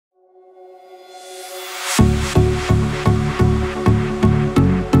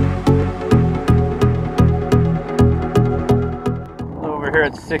here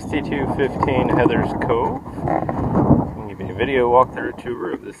at 6215 Heathers Cove. I'm going to give you a video walkthrough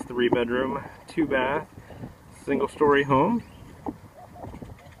tour of this 3-bedroom, 2-bath, single-story home.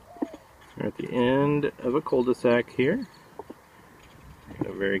 We're at the end of a cul-de-sac here.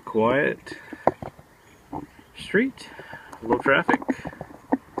 A very quiet street, low traffic.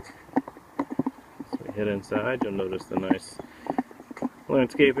 So we head inside. You'll notice the nice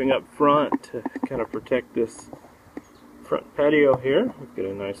landscaping up front to kind of protect this front patio here. We've got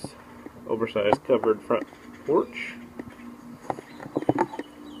a nice oversized covered front porch.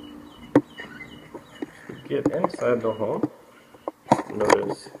 Get inside the home.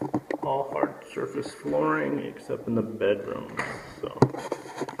 Notice all hard surface flooring except in the bedrooms. So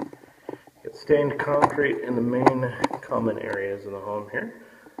get stained concrete in the main common areas of the home here.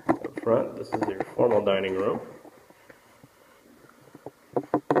 Up front, this is your formal dining room.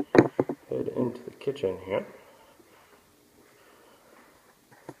 Head into the kitchen here.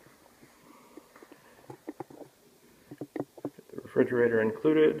 Refrigerator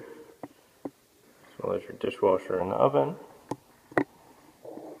included, as well as your dishwasher and oven.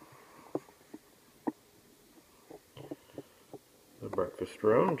 The breakfast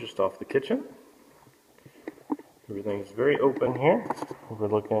room just off the kitchen. Everything's very open here,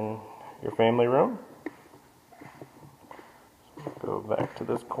 overlooking your family room. So go back to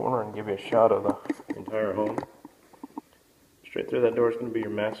this corner and give you a shot of the entire home. Straight through that door is going to be your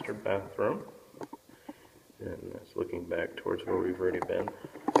master bathroom. And that's looking back towards where we've already been.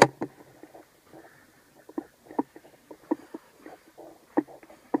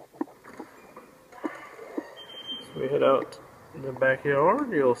 So we head out in the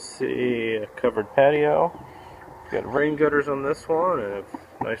backyard. You'll see a covered patio. We've got rain gutters on this one and a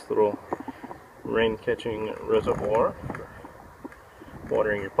nice little rain catching reservoir for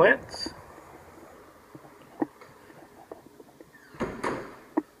watering your plants.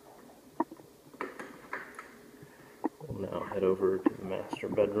 Now head over to the master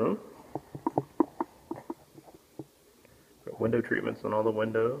bedroom. Got window treatments on all the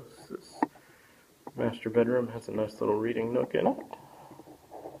windows. This master bedroom has a nice little reading nook in it.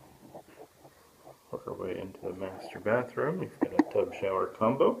 Work our way into the master bathroom. You've got a tub shower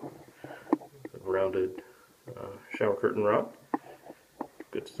combo, a rounded shower curtain rod,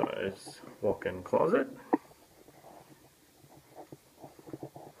 good size walk-in closet.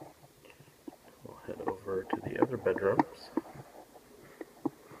 Head over to the other bedrooms.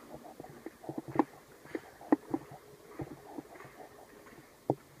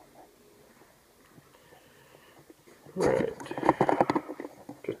 Right.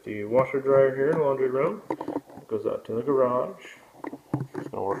 Just the washer dryer here, laundry room. It goes out to the garage.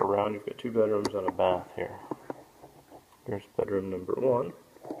 Just gonna work around. You've got 2 bedrooms and a bath here. Here's bedroom number 1.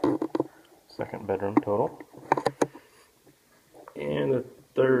 Second bedroom total. And the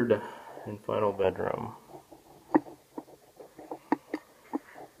third and final bedroom.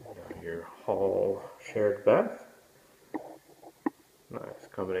 Your hall shared bath. Nice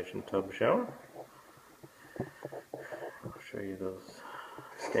combination tub shower. I'll show you those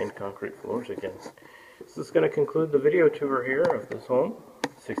stained concrete floors again. This is going to conclude the video tour here of this home,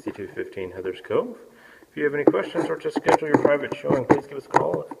 6215 Heathers Cove. If you have any questions or to schedule your private showing, please give us a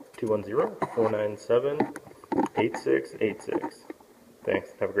call at 210-497-8686.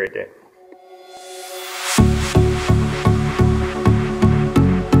 Thanks. Have a great day.